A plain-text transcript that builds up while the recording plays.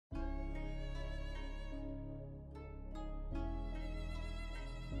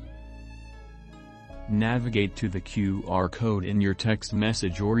Navigate to the QR code in your text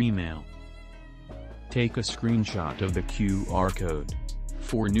message or email. Take a screenshot of the QR code.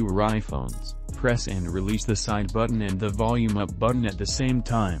 For newer iPhones, press and release the side button and the volume up button at the same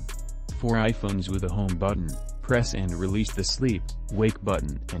time. For iPhones with a home button, press and release the sleep, wake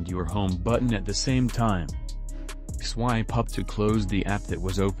button and your home button at the same time. Swipe up to close the app that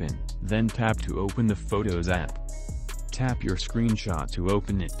was open, then tap to open the Photos app. Tap your screenshot to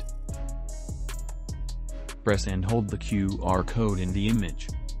open it. Press and hold the QR code in the image.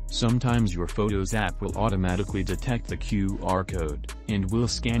 Sometimes your Photos app will automatically detect the QR code, and will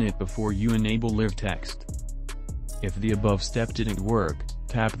scan it before you enable live text. If the above step didn't work,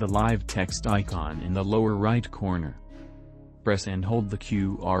 tap the live text icon in the lower right corner. Press and hold the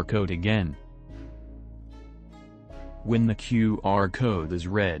QR code again. When the QR code is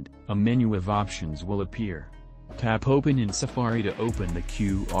read, a menu of options will appear. Tap Open in Safari to open the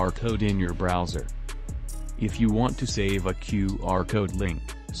QR code in your browser. If you want to save a QR code link,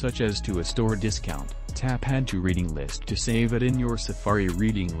 such as to a store discount, tap Add to Reading List to save it in your Safari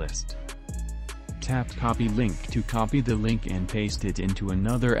reading list. Tap Copy Link to copy the link and paste it into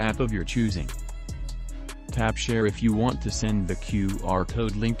another app of your choosing. Tap Share if you want to send the QR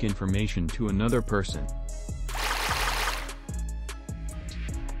code link information to another person.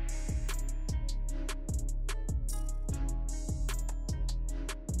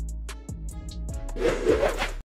 You